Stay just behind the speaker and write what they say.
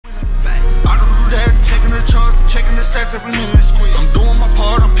checking the stats every minute. I'm doing my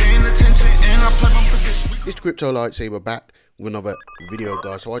part, I'm paying attention, and I play my position. It's Crypto Lightsaber back with another video,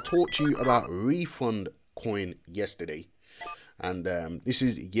 guys. So I talked to you about Refund coin yesterday, and this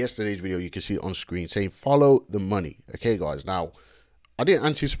is yesterday's video. You can see it on screen saying follow the money. Okay, guys. Now, I didn't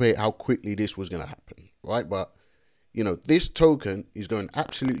anticipate how quickly this was going to happen, right? But you know, this token is going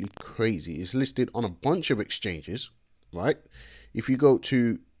absolutely crazy. It's listed on a bunch of exchanges, right? If you go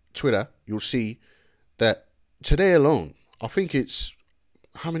to Twitter, you'll see that today alone, I think it's,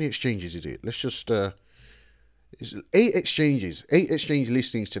 how many exchanges is it? Let's just, it's 8 exchanges, 8 exchange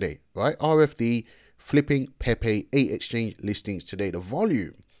listings today, right? RFD, flipping, Pepe, 8 exchange listings today. The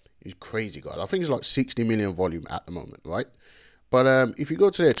volume is crazy, guys. I think it's like 60 million volume at the moment, right? But if you go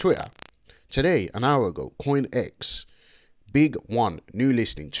to their Twitter, today, an hour ago, CoinX, big one, new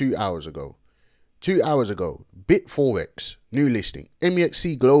listing 2 hours ago. 2 hours ago, Bit4X, new listing.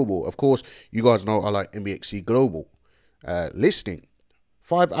 Mexc Global, of course, you guys know I like Mexc Global. Listing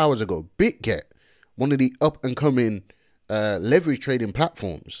 5 hours ago, BitGet, one of the up and coming leverage trading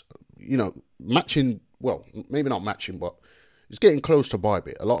platforms. You know, matching, well, maybe not matching, but it's getting close to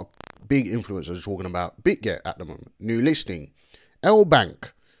Bybit. A lot of big influencers are talking about BitGet at the moment. New listing.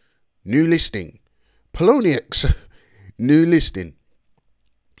 Bank, new listing. Parabolic, new listing.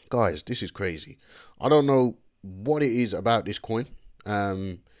 Guys, this is crazy. I don't know what it is about this coin,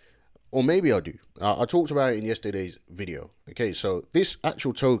 or maybe I do. I talked about it in yesterday's video. Okay, so this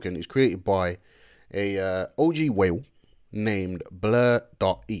actual token is created by a OG whale named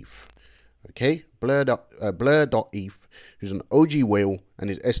blur.eth. Okay, blur.eth, who's an OG whale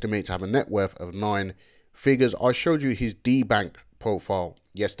and is estimated to have a net worth of 9 figures. I showed you his D-Bank profile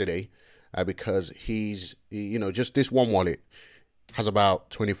yesterday because he's, you know, just this one wallet has about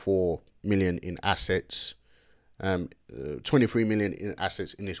 24 million in assets, 23 million in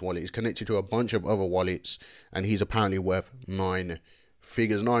assets in this wallet. He's connected to a bunch of other wallets, and he's apparently worth 9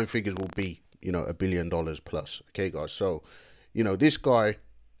 figures. 9 figures will be, you know, $1 billion plus. Okay, guys. So, you know, this guy,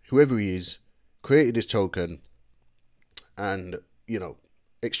 whoever he is, created this token, and, you know,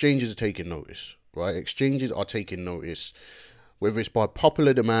 exchanges are taking notice, right? Exchanges are taking notice, whether it's by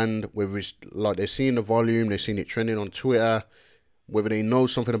popular demand, whether it's like they're seeing the volume, they're seeing it trending on Twitter, whether they know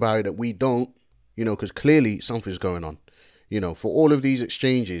something about it that we don't, you know, because clearly something's going on. You know, for all of these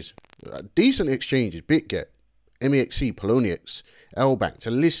exchanges, decent exchanges, BitGet, Mexc, Parabolic, Bank, to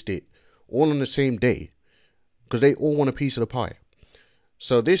list it all on the same day because they all want a piece of the pie.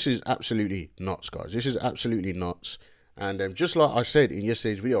 So this is absolutely nuts, guys. This is absolutely nuts. And just like I said in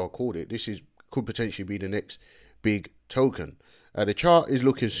yesterday's video, I called it, this could potentially be the next big token. The chart is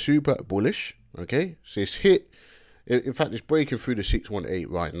looking super bullish. Okay, so it's hit. In fact, it's breaking through the 618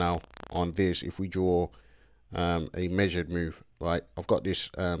 right now on this. If we draw a measured move, right, I've got this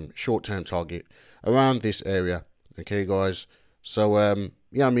short-term target around this area. Okay, guys. So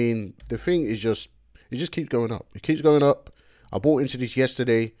yeah, I mean, the thing is just, it just keeps going up. It keeps going up. I bought into this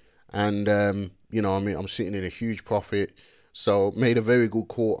yesterday, and you know, I mean, I'm sitting in a huge profit. So made a very good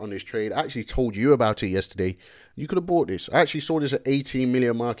call on this trade. I actually told you about it yesterday. You could have bought this. I actually saw this at 18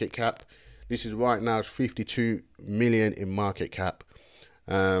 million market cap. This is right now 52 million in market cap.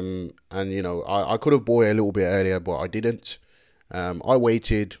 And you know, I could have bought it a little bit earlier, but I didn't. I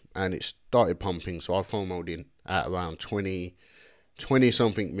waited and it started pumping, so I FOMO'd in at around 20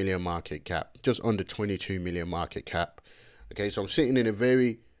 something million market cap, just under 22 million market cap. Okay, so I'm sitting in a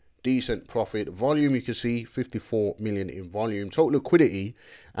very decent profit. Volume, you can see 54 million in volume. Total liquidity,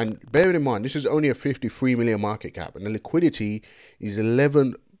 and bearing in mind this is only a 53 million market cap, and the liquidity is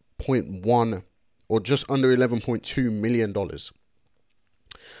 11.1 or just under 11.2 million dollars.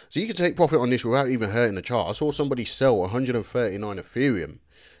 So you can take profit on this without even hurting the chart. I saw somebody sell 139 Ethereum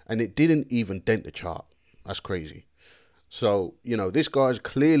and it didn't even dent the chart. That's crazy. So, you know, this guy's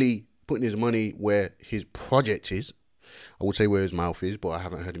clearly putting his money where his project is. I would say where his mouth is, but I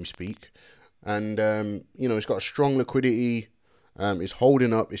haven't heard him speak. And, you know, it's got a strong liquidity. It's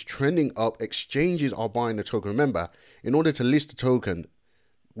holding up. It's trending up. Exchanges are buying the token. Remember, in order to list the token,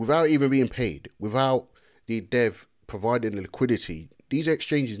 without even being paid, without the dev providing the liquidity, these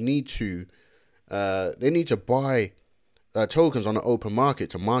exchanges need to, they need to buy tokens on the open market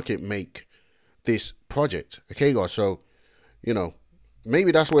to market make this project. Okay, guys. So, you know,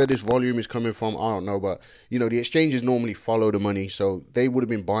 maybe that's where this volume is coming from. I don't know, but you know, the exchanges normally follow the money, so they would have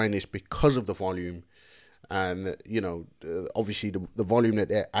been buying this because of the volume, and you know, obviously the volume that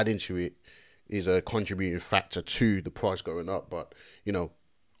they're adding to it is a contributing factor to the price going up. But you know,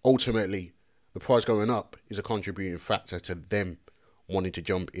 ultimately, the price going up is a contributing factor to them wanting to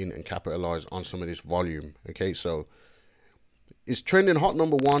jump in and capitalize on some of this volume. Okay, so it's trending hot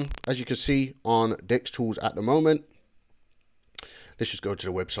 #1, as you can see on Dex Tools at the moment. Let's just go to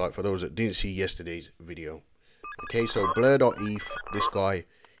the website for those that didn't see yesterday's video. Okay, so Blur.eth, this guy,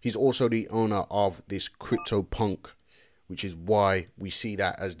 he's also the owner of this CryptoPunk, which is why we see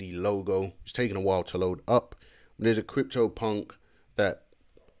that as the logo. It's taking a while to load up. There's a CryptoPunk that,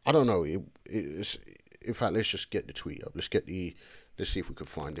 I don't know, it's, in fact, let's just get the tweet up. Let's see if we can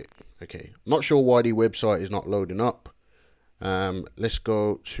find it. Okay, not sure why the website is not loading up. Let's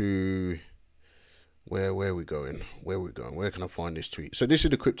go to, where are we going? Where can I find this tweet? So this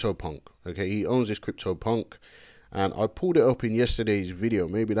is the CryptoPunk. Okay, he owns this CryptoPunk, and I pulled it up in yesterday's video.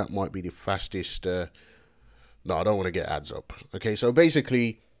 Maybe that might be the fastest. No, I don't want to get ads up. Okay, so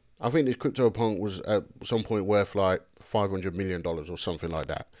basically, I think this CryptoPunk was at some point worth like $500 million or something like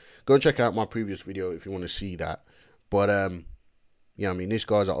that. Go and check out my previous video if you want to see that. But yeah, I mean, this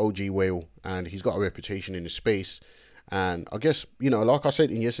guy's an OG whale, and he's got a reputation in the space. And I guess, you know, like I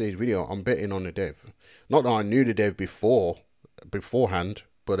said in yesterday's video, I'm betting on the dev. Not that I knew the dev beforehand,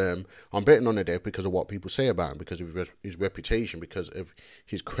 but I'm betting on the dev because of what people say about him, because of his reputation, because of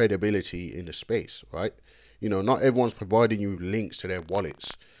his credibility in the space, right? You know, not everyone's providing you links to their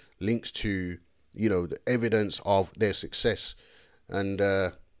wallets, links to, you know, the evidence of their success. And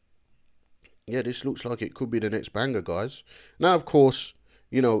yeah, this looks like it could be the next banger, guys. Now, of course,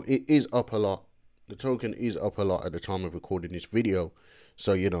 you know, it is up a lot. The token is up a lot at the time of recording this video.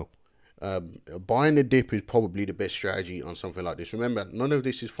 So, you know, buying the dip is probably the best strategy on something like this. Remember, none of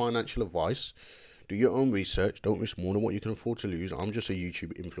this is financial advice. Do your own research. Don't risk more than what you can afford to lose. I'm just a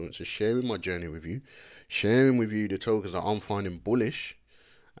YouTube influencer sharing my journey with you. Sharing with you the tokens that I'm finding bullish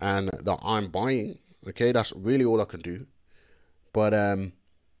and that I'm buying. Okay, that's really all I can do. But,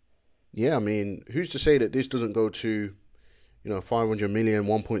 yeah, I mean, who's to say that this doesn't go to, you know, 500 million,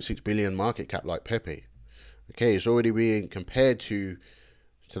 1.6 billion market cap like Pepe? Okay, it's already being compared to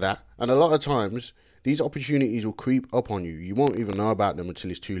that. And a lot of times, these opportunities will creep up on you. You won't even know about them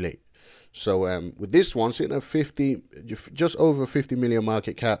until it's too late. So with this one, sitting at just over 50 million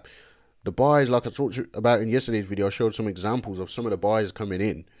market cap, the buys, like I talked about in yesterday's video, I showed some examples of some of the buys coming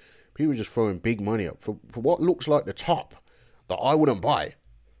in. People just throwing big money up for what looks like the top that I wouldn't buy.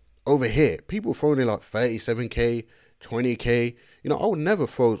 Over here, people throwing in like 37K, 20K. You know, I would never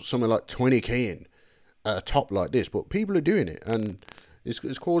throw something like 20K in at a top like this, but people are doing it, and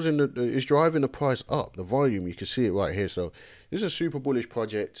it's causing it's driving the price up. The volume, you can see it right here. So this is a super bullish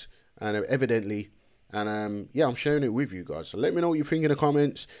project, and evidently, and yeah, I'm sharing it with you guys. So let me know what you think in the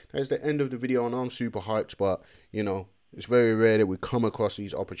comments. That's the end of the video, and I'm super hyped, but you know, it's very rare that we come across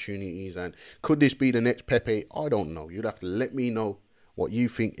these opportunities. And could this be the next Pepe? I don't know. You'd have to let me know what you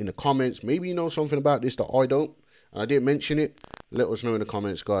think in the comments. Maybe you know something about this that I don't, and I didn't mention it. Let us know in the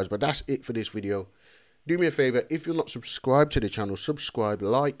comments, guys. But that's it for this video. Do me a favor, if you're not subscribed to the channel, subscribe,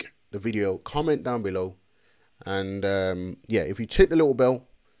 like the video, comment down below, and yeah, if you tick the little bell,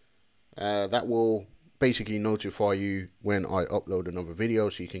 that will basically notify you when I upload another video,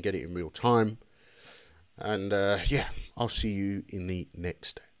 so you can get it in real time. And yeah, I'll see you in the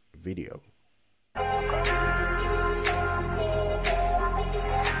next video.